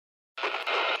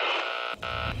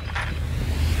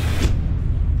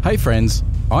Hey friends,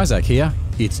 Isaac here.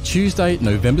 It's Tuesday,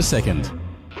 November 2nd.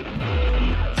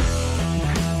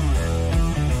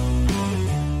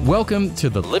 Welcome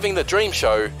to the Living the Dream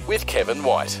Show with Kevin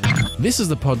White. This is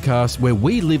the podcast where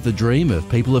we live the dream of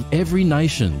people of every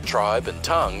nation, tribe and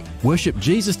tongue worship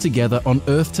Jesus together on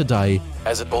earth today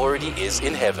as it already is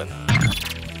in heaven.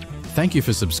 Thank you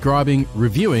for subscribing,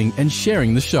 reviewing and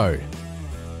sharing the show.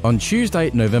 On Tuesday,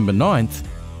 November 9th,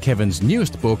 Kevin's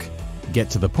newest book,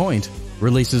 Get to the Point,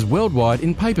 releases worldwide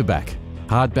in paperback,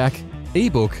 hardback,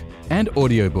 ebook and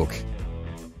audiobook.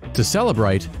 To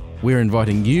celebrate, we're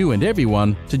inviting you and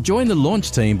everyone to join the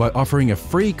launch team by offering a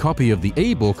free copy of the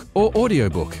ebook or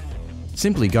audiobook.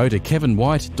 Simply go to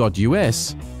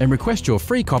kevinwhite.us and request your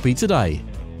free copy today.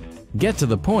 Get to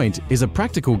the Point is a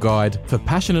practical guide for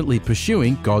passionately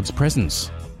pursuing God's presence.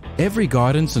 Every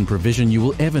guidance and provision you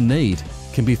will ever need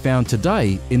can be found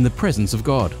today in the presence of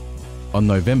God. On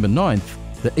November 9th,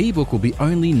 the ebook will be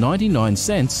only 99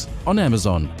 cents on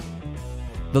Amazon.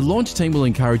 The launch team will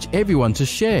encourage everyone to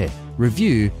share,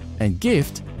 review, and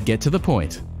gift Get to the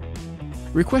Point.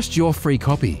 Request your free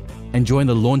copy and join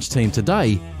the launch team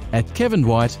today at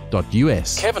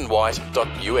kevinwhite.us.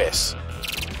 kevinwhite.us.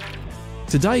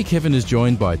 Today, Kevin is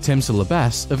joined by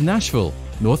Temsula of Nashville,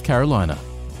 North Carolina.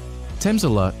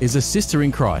 Temsula is a sister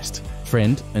in Christ,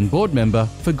 friend and board member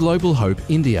for Global Hope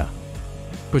India.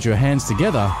 Put your hands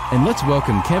together and let's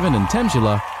welcome Kevin and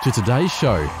Temsula to today's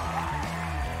show.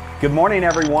 Good morning,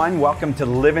 everyone. Welcome to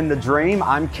Living the Dream.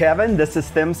 I'm Kevin. This is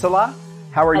Temsula.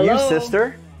 How are you,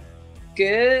 sister?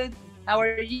 Good. How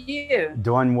are you?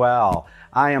 Doing well.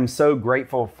 I am so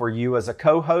grateful for you as a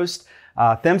co-host.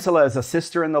 Temsula is a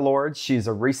sister in the Lord. She's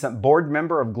a recent board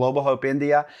member of Global Hope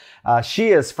India. She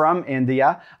is from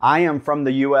India. I am from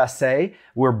the USA.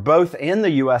 We're both in the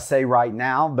USA right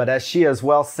now, but as she has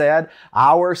well said,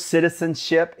 our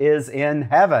citizenship is in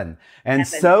heaven, and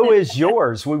so is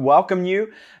yours. We welcome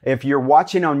you. If you're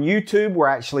watching on YouTube, we're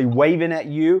actually waving at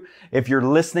you. If you're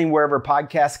listening wherever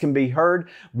podcasts can be heard,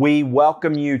 we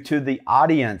welcome you to the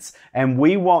audience, and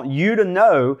we want you to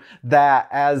know that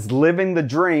as living the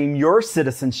dream, your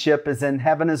citizenship is in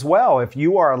heaven as well. If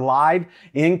you are alive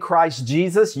in Christ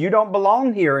Jesus, you don't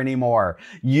belong here anymore.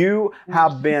 You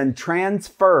have been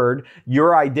transferred,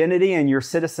 your identity and your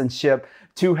citizenship,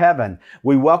 to heaven.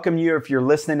 We welcome you if you're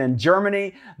listening in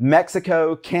Germany,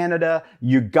 Mexico, Canada,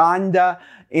 Uganda,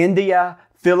 India,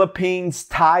 Philippines,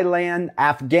 Thailand,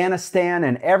 Afghanistan,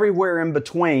 and everywhere in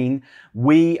between.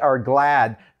 We are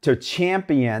glad to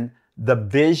champion the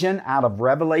vision out of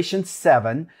Revelation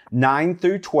 7, 9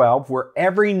 through 12, where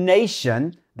every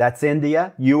nation, that's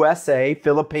India, USA,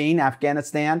 Philippines,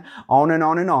 Afghanistan, on and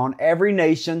on and on, every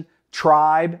nation,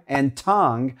 tribe, and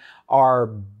tongue are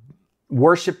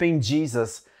worshiping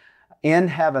Jesus in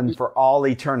heaven for all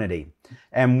eternity.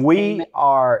 And we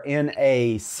are in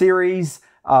a series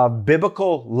of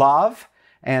biblical love.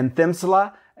 And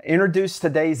Temsula, introduce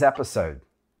today's episode.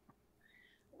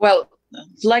 Well,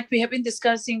 like we have been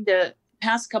discussing the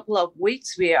past couple of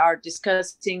weeks, we are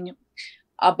discussing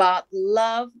about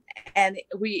love, and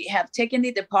we have taken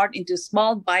it apart into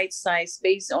small bite size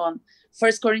based on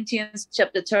 1 Corinthians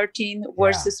chapter 13,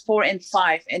 verses 4 and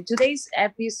 5. And today's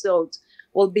episode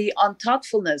will be on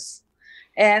thoughtfulness.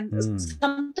 And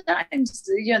sometimes,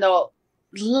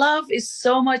 love is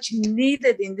so much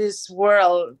needed in this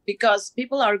world because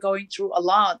people are going through a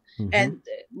lot. And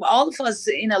all of us,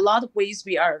 in a lot of ways,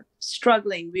 we are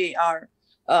struggling. We are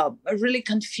really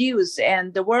confused.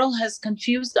 And the world has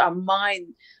confused our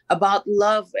mind about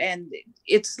love. And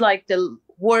it's like the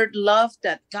word love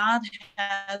that God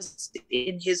has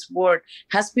in His word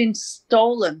has been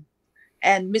stolen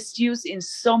and misused in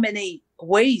so many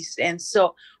ways. And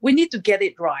so we need to get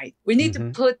it right. We need to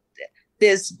put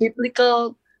this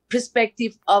biblical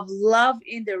perspective of love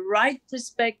in the right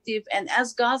perspective. And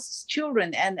as God's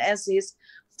children and as His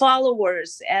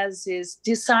followers, as His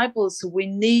disciples, we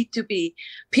need to be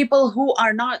people who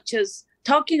are not just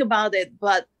talking about it,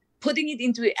 but putting it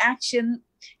into action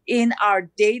in our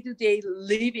day-to-day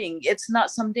living. It's not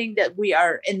something that we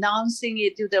are announcing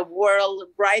it to the world,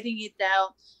 writing it down,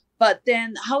 but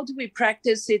then how do we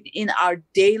practice it in our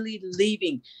daily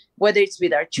living, whether it's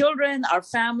with our children, our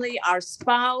family, our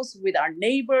spouse, with our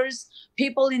neighbors,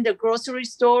 people in the grocery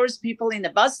stores, people in the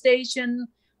bus station,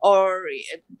 or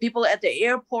people at the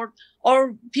airport,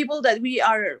 or people that we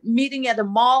are meeting at the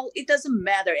mall. It doesn't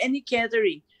matter, any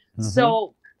gathering.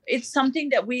 So it's something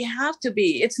that we have to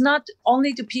be. It's not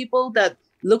only to people that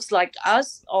looks like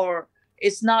us, or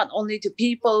it's not only to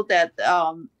people that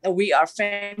we are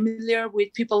familiar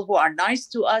with, people who are nice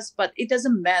to us, but it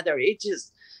doesn't matter. It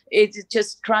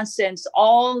just transcends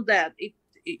all that.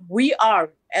 we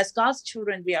are, as God's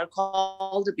children, we are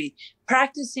called to be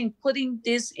practicing, putting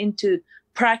this into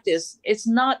practice. It's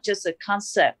not just a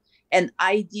concept, an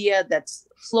idea that's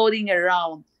floating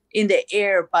around in the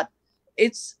air, but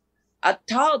it's a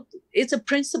thought, it's a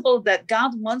principle that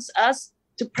God wants us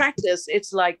to practice.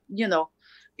 It's like,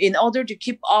 in order to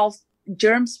keep off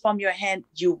germs from your hand,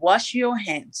 you wash your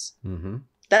hands. Mm-hmm.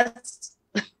 That's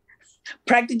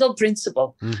practical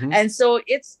principle. Mm-hmm. And so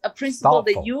it's a principle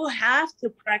Thoughtful. that you have to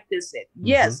practice it. Mm-hmm.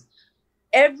 Yes,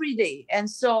 every day. And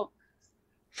so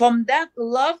from that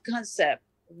love concept,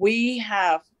 we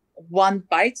have one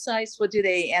bite size for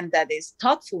today, and that is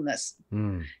thoughtfulness.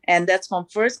 And that's from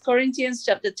 1 Corinthians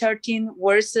chapter 13,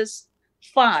 verses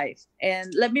 5.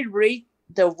 And let me read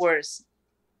the verse.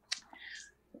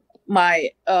 My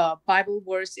Bible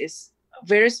verse is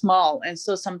very small, and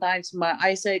so sometimes my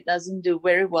eyesight doesn't do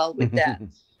very well with that.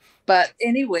 But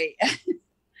anyway,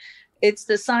 it's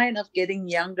the sign of getting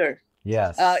younger.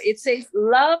 Yes. It says,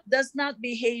 love does not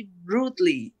behave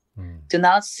rudely, do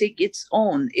not seek its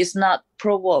own, is not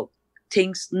provoked,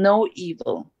 thinks no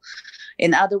evil.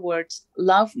 In other words,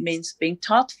 love means being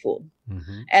thoughtful.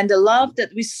 Mm-hmm. And the love that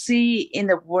we see in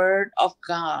the Word of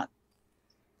God,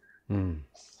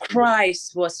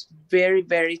 Christ was very,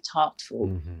 very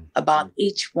thoughtful about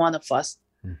each one of us.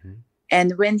 Mm-hmm.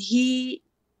 And when he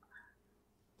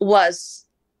was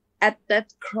at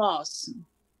that cross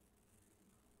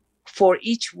for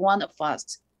each one of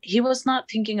us, he was not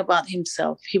thinking about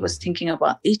himself. He was thinking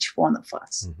about each one of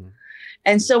us. Mm-hmm.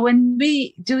 And so when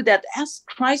we do that as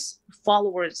Christ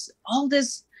followers, all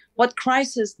this, what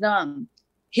Christ has done,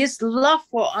 his love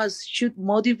for us should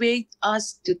motivate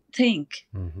us to think.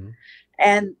 Mm-hmm.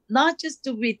 And not just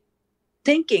to be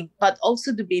thinking, but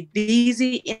also to be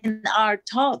busy in our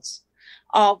thoughts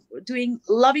of doing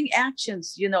loving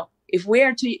actions. If we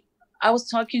are to, I was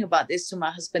talking about this to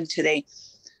my husband today.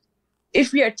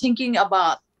 If we are thinking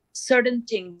about certain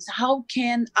things, how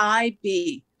can I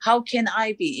be?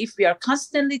 If we are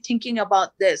constantly thinking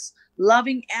about this,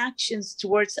 loving actions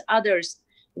towards others,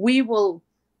 we will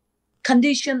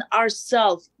condition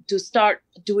ourselves to start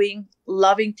doing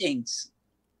loving things.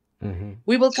 Mm-hmm.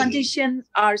 We will condition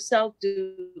ourselves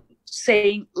to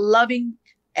saying loving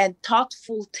and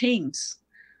thoughtful things,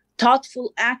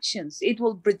 thoughtful actions. It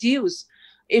will produce,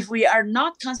 if we are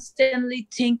not constantly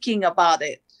thinking about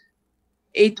it,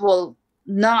 it will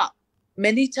not.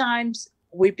 Many times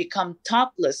we become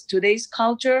thoughtless. Today's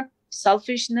culture,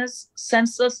 selfishness,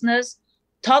 senselessness,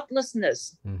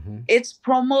 thoughtlessness, it's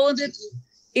promoted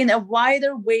in a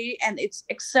wider way, and it's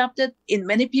accepted in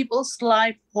many people's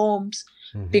life, homes,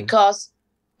 because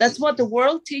that's what the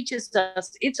world teaches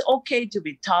us. It's okay to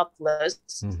be thoughtless,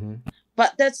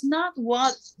 but that's not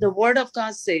what the Word of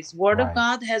God says. Word of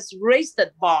God has raised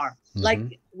that bar, like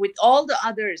with all the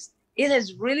others. It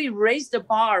has really raised the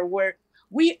bar where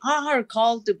we are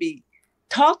called to be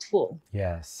thoughtful.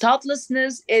 Yes.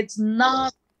 Thoughtlessness, it's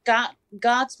not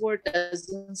God's word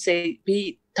doesn't say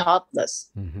be thoughtless.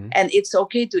 And it's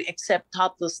okay to accept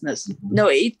thoughtlessness. No,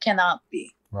 it cannot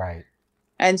be. Right.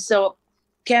 And so,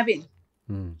 Kevin,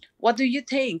 what do you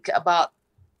think about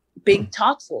being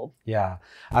thoughtful? Yeah,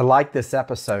 I like this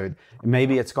episode.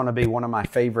 Maybe it's going to be one of my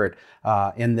favorite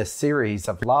in this series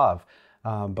of love.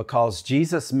 Because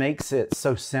Jesus makes it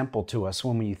so simple to us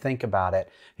when you think about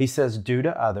it. He says, do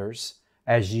to others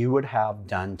as you would have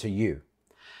done to you.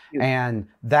 And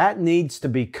that needs to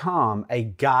become a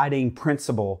guiding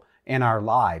principle in our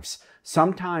lives.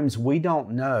 Sometimes we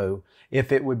don't know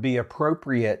if it would be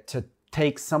appropriate to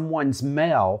take someone's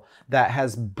mail that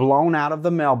has blown out of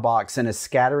the mailbox and is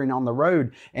scattering on the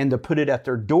road and to put it at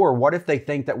their door. What if they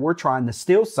think that we're trying to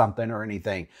steal something or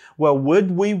anything? Well,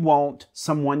 would we want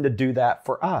someone to do that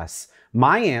for us?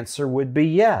 My answer would be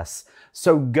yes.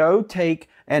 So go take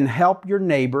and help your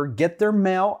neighbor get their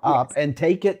mail up and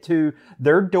take it to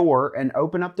their door and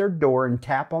open up their door and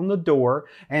tap on the door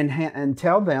and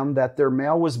tell them that their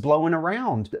mail was blowing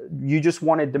around. You just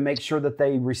wanted to make sure that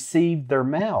they received their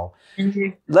mail.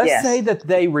 Let's say that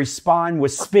they respond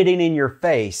with spitting in your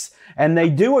face and they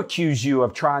do accuse you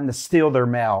of trying to steal their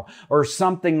mail or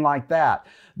something like that.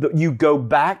 You go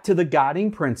back to the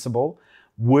guiding principle.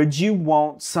 Would you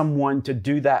want someone to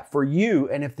do that for you?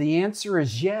 And if the answer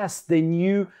is yes, then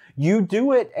you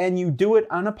do it, and you do it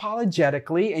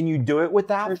unapologetically, and you do it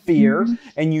without fear,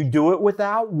 and you do it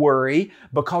without worry,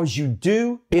 because you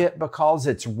do it because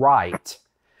it's right.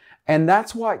 And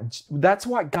that's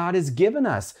what God has given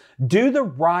us. Do the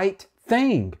right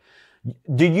thing.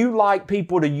 Do you like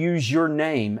people to use your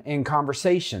name in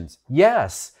conversations?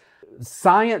 Yes.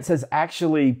 Science has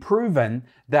actually proven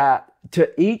that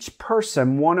to each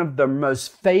person, one of the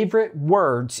most favorite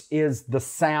words is the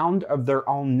sound of their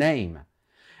own name.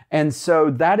 And so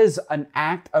that is an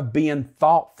act of being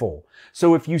thoughtful.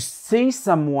 So if you see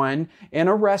someone in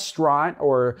a restaurant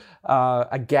or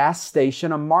a gas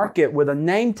station, a market with a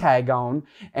name tag on,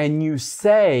 and you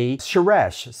say,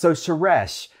 Suresh, so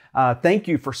Suresh, thank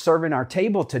you for serving our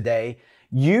table today.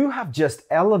 You have just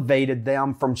elevated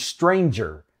them from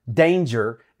stranger,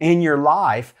 danger in your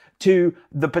life to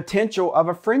the potential of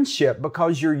a friendship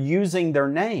because you're using their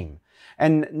name.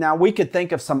 And now we could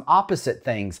think of some opposite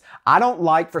things. I don't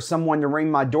like for someone to ring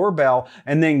my doorbell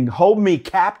and then hold me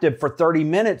captive for 30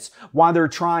 minutes while they're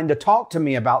trying to talk to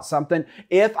me about something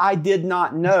if I did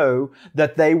not know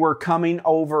that they were coming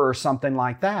over or something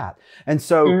like that. And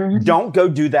so don't go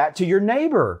do that to your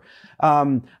neighbor.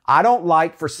 I don't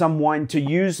like for someone to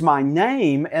use my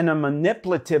name in a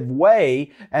manipulative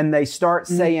way and they start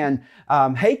saying,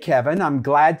 hey, Kevin, I'm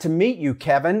glad to meet you,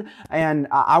 Kevin. And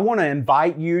I want to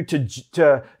invite you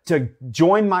to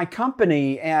join my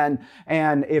company. And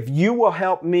if you will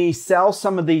help me sell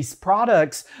some of these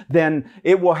products, then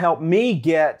it will help me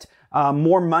get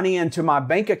more money into my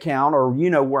bank account, or, you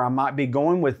know, where I might be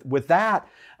going with that.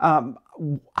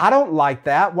 I don't like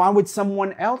that. Why would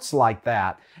someone else like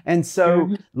that? And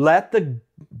so let the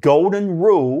golden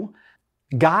rule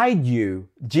guide you.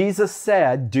 Jesus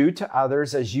said, do to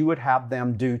others as you would have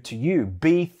them do to you.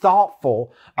 Be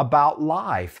thoughtful about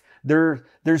life.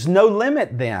 There's no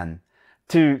limit then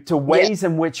to ways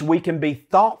in which we can be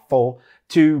thoughtful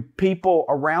to people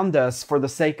around us for the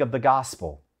sake of the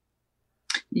gospel.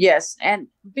 Yes, and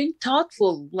being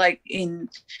thoughtful, like in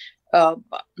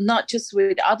not just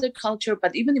with other culture,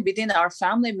 but even within our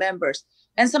family members.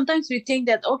 And sometimes we think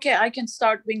that, okay, I can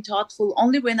start being thoughtful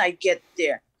only when I get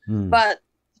there. But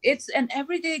it's an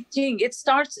everyday thing. It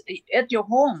starts at your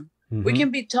home. We can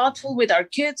be thoughtful with our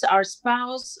kids, our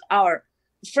spouse, our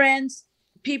friends,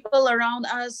 people around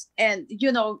us, and,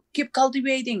 you know, keep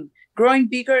cultivating, growing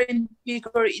bigger and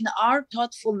bigger in our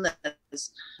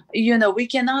thoughtfulness. You know, we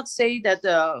cannot say that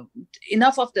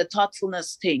enough of the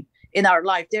thoughtfulness thing in our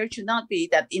life. There should not be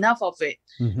that enough of it.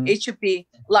 It should be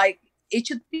like, it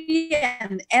should be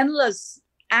an endless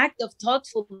act of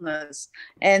thoughtfulness.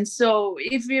 And so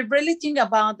if we really think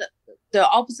about the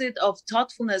opposite of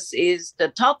thoughtfulness is the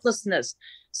thoughtlessness.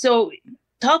 So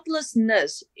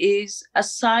thoughtlessness is a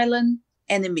silent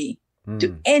enemy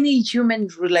to any human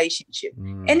relationship.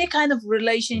 Any kind of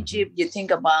relationship, you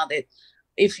think about it,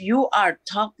 if you are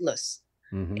thoughtless,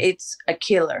 it's a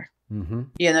killer.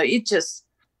 You know, it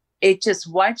just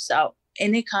wipes out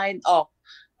any kind of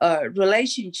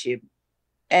relationship.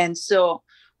 And so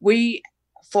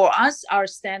for us, our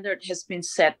standard has been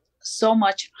set so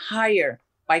much higher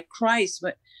by Christ,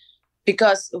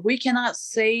 because we cannot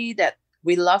say that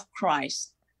we love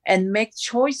Christ and make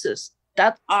choices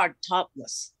that are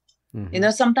thoughtless. You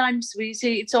know, sometimes we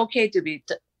say it's okay to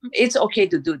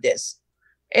do this.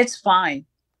 It's fine.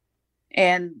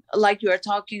 And like you are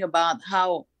talking about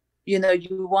how, you know,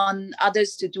 you want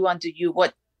others to do unto you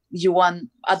what you want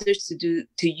others to do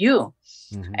to you.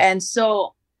 And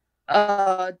so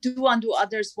do unto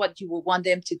others what you would want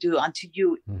them to do unto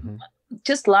you.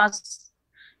 Just last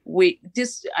week,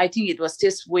 I think it was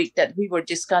this week that we were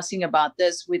discussing about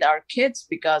this with our kids,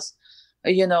 because,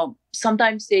 you know,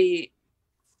 sometimes they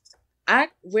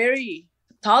act very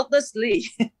thoughtlessly,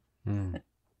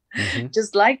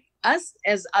 just like us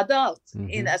as adults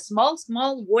in a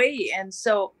small way. And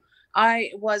so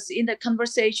I was in the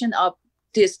conversation of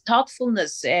this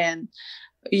thoughtfulness, and,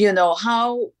 you know,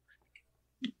 how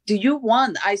do you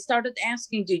want, I started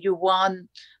asking, do you want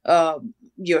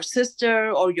your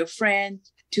sister or your friend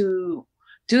to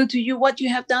do to you what you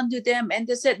have done to them? And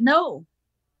they said no.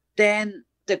 Then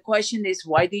the question is,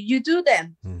 why do you do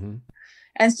them?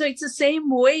 And so it's the same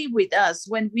way with us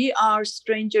when we are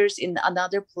strangers in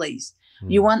another place.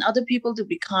 You want other people to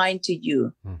be kind to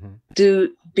you,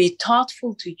 to be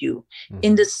thoughtful to you.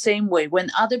 In the same way, when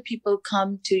other people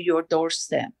come to your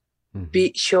doorstep,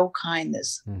 show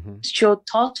kindness, show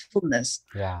thoughtfulness.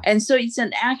 And so it's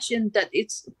an action that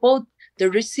it's both the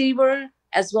receiver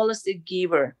as well as the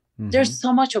giver. There's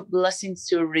so much of blessings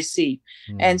to receive.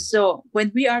 And so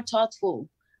when we are thoughtful,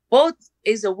 both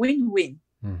is a win-win.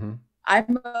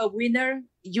 I'm a winner,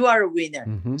 you are a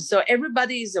winner. So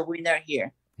everybody is a winner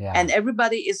here. And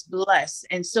everybody is blessed.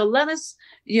 And so let us,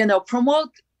 you know, promote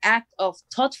act of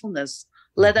thoughtfulness.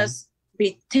 Let us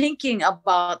be thinking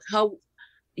about how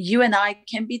you and I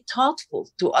can be thoughtful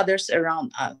to others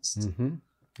around us.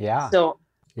 So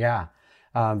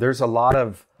there's a lot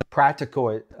of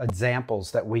practical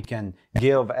examples that we can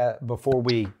give before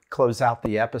we close out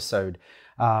the episode.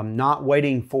 Not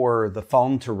waiting for the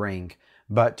phone to ring,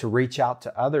 but to reach out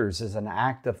to others is an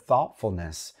act of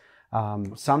thoughtfulness.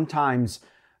 Sometimes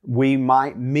we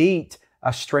might meet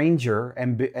a stranger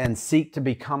and seek to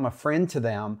become a friend to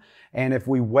them. And if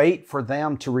we wait for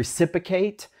them to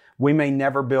reciprocate, we may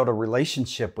never build a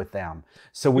relationship with them.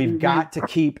 So we've got to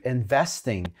keep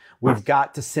investing. We've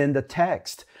got to send a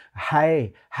text.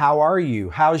 Hey, how are you?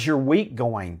 How's your week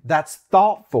going? That's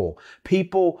thoughtful.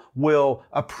 People will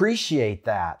appreciate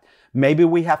that. Maybe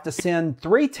we have to send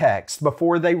 3 texts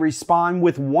before they respond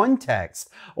with 1 text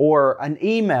or an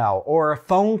email or a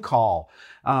phone call.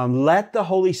 Let the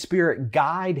Holy Spirit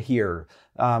guide here.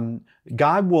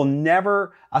 God will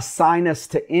never assign us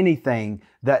to anything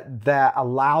that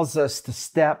allows us to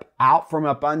step out from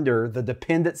up under the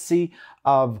dependency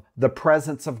of the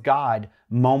presence of God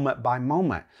moment by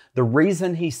moment. The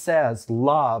reason he says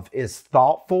love is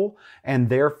thoughtful and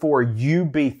therefore you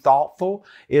be thoughtful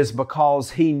is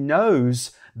because he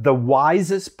knows the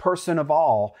wisest person of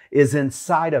all is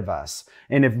inside of us.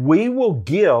 And if we will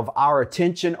give our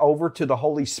attention over to the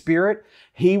Holy Spirit,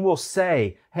 he will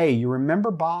say, hey, you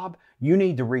remember Bob? You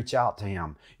need to reach out to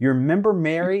him. You remember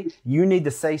Mary? You need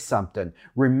to say something.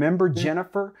 Remember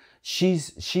Jennifer?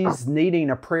 She's needing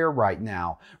a prayer right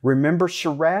now. Remember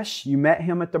Suresh? You met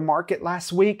him at the market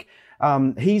last week.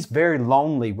 He's very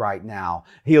lonely right now.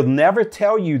 He'll never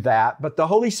tell you that, but the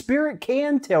Holy Spirit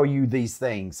can tell you these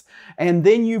things. And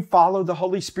then you follow the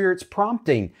Holy Spirit's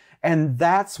prompting. And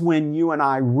that's when you and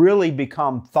I really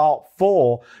become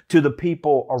thoughtful to the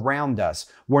people around us.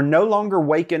 We're no longer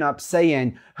waking up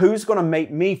saying, who's going to make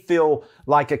me feel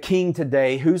like a king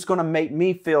today? Who's going to make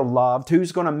me feel loved?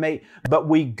 But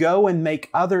we go and make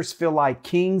others feel like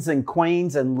kings and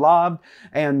queens and loved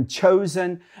and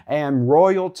chosen and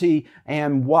royalty.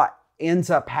 And what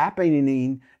ends up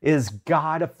happening is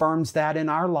God affirms that in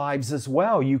our lives as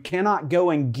well. You cannot go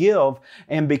and give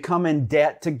and become in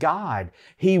debt to God.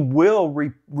 He will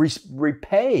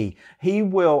repay. He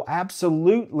will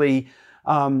absolutely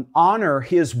honor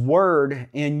His word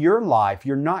in your life.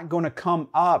 You're not going to come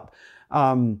up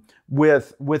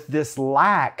with this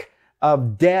lack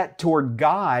of debt toward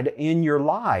God in your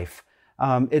life.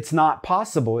 It's not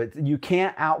possible. You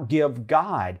can't outgive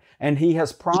God. And He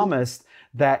has promised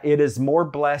that it is more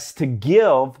blessed to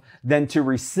give than to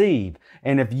receive.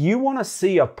 And if you want to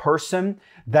see a person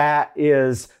that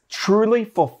is truly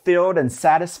fulfilled and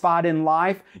satisfied in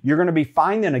life, you're going to be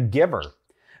finding a giver.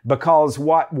 Because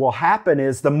what will happen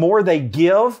is the more they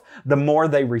give, the more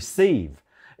they receive.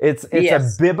 It's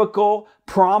yes. A biblical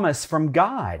promise from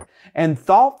God. And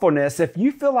thoughtfulness, if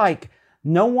you feel like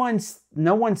no one's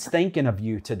thinking of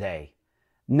you today,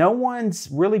 no one's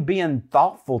really being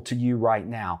thoughtful to you right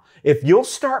now. If you'll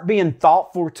start being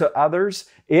thoughtful to others,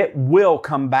 it will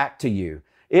come back to you.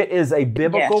 It is a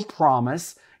biblical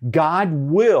promise. God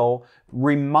will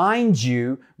remind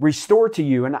you, restore to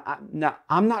you. And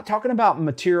I'm not talking about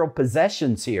material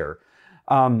possessions here.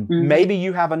 Maybe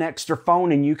you have an extra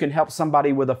phone and you can help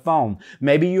somebody with a phone.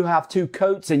 Maybe you have 2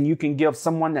 coats and you can give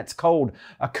someone that's cold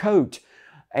a coat.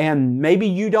 And maybe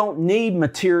you don't need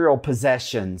material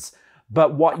possessions.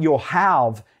 But what you'll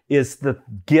have is the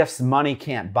gifts money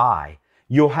can't buy.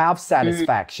 You'll have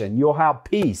satisfaction. You'll have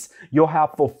peace. You'll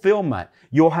have fulfillment.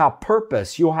 You'll have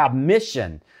purpose. You'll have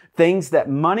mission. Things that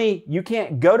money, you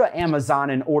can't go to Amazon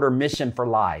and order mission for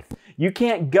life. You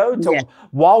can't go to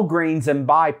Walgreens and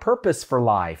buy purpose for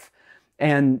life.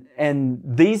 And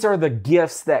these are the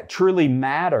gifts that truly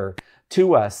matter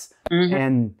to us.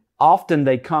 And often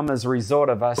they come as a result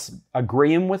of us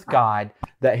agreeing with God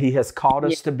that He has called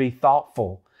us to be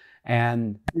thoughtful.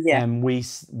 And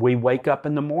we wake up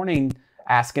in the morning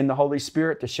asking the Holy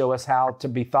Spirit to show us how to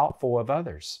be thoughtful of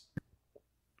others.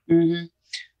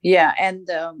 Yeah, and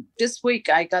this week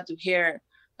I got to hear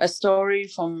a story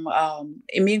from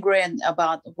immigrant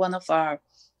about one of our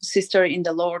sister in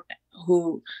the Lord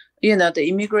who, the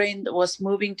immigrant was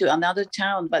moving to another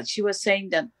town, but she was saying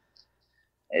that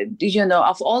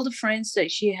of all the friends that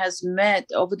she has met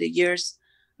over the years,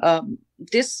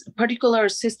 this particular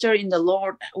sister in the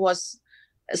Lord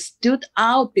stood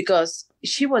out because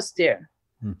she was there.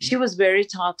 She was very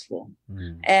thoughtful.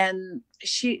 And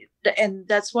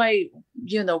that's why,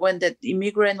 when that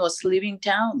immigrant was leaving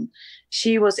town,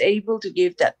 she was able to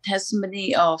give that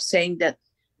testimony of saying that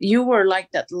you were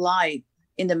like that light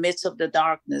in the midst of the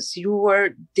darkness. You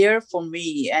were there for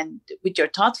me and with your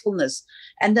thoughtfulness.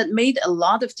 And that made a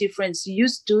lot of difference. You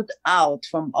stood out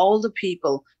from all the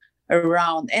people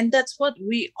around. And that's what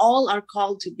we all are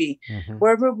called to be.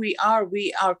 Wherever we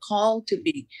are called to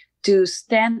be, to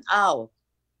stand out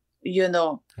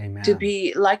Amen. to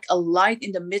be like a light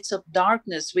in the midst of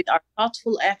darkness with our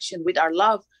thoughtful action, with our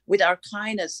love, with our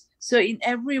kindness. So in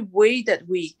every way that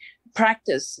we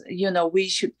practice, we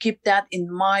should keep that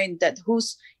in mind, that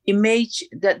whose image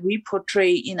that we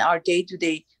portray in our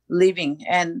day-to-day living.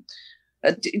 And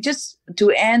just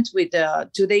to end with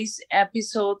today's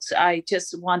episodes, I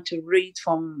just want to read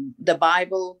from the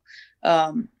Bible,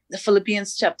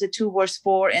 Philippians chapter 2 verse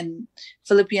 4 and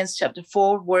Philippians chapter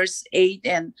 4 verse 8,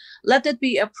 and let that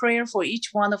be a prayer for each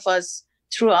one of us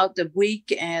throughout the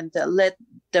week, and let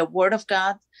the Word of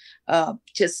God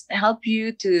just help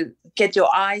you to get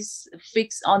your eyes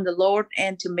fixed on the Lord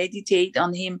and to meditate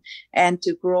on Him and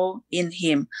to grow in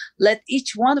Him. Let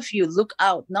each one of you look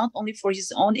out not only for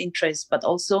his own interests, but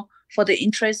also for the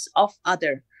interests of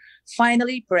others.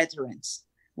 Finally, brethren,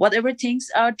 whatever things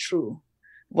are true,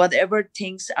 whatever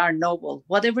things are noble,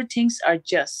 whatever things are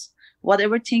just,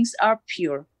 whatever things are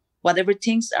pure, whatever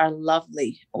things are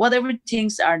lovely, whatever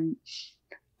things are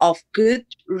of good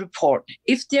report,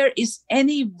 if there is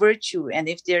any virtue and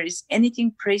if there is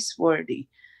anything praiseworthy,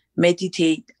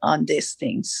 meditate on these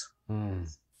things. Amen.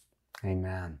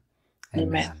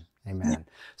 Amen. Amen.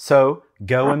 So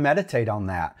go and meditate on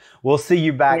that. We'll see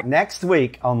you back next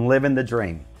week on Living the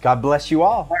Dream. God bless you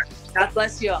all. God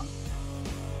bless you all.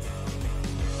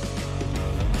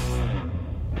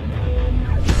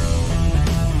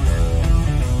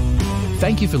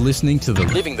 Thank you for listening to the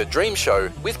Living the Dream Show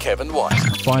with Kevin White.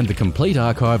 Find the complete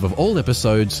archive of all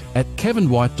episodes at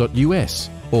kevinwhite.us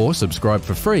or subscribe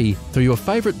for free through your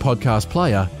favourite podcast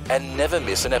player and never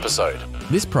miss an episode.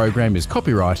 This program is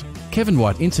copyright Kevin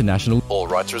White International, all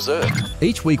rights reserved.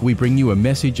 Each week we bring you a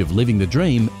message of living the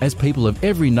dream as people of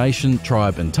every nation,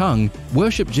 tribe and tongue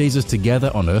worship Jesus together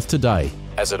on earth today,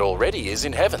 as it already is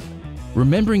in heaven.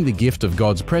 Remembering the gift of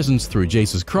God's presence through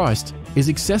Jesus Christ is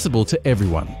accessible to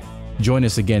everyone. Join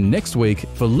us again next week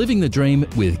for Living the Dream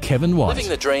with Kevin White. Living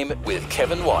the Dream with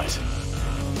Kevin White.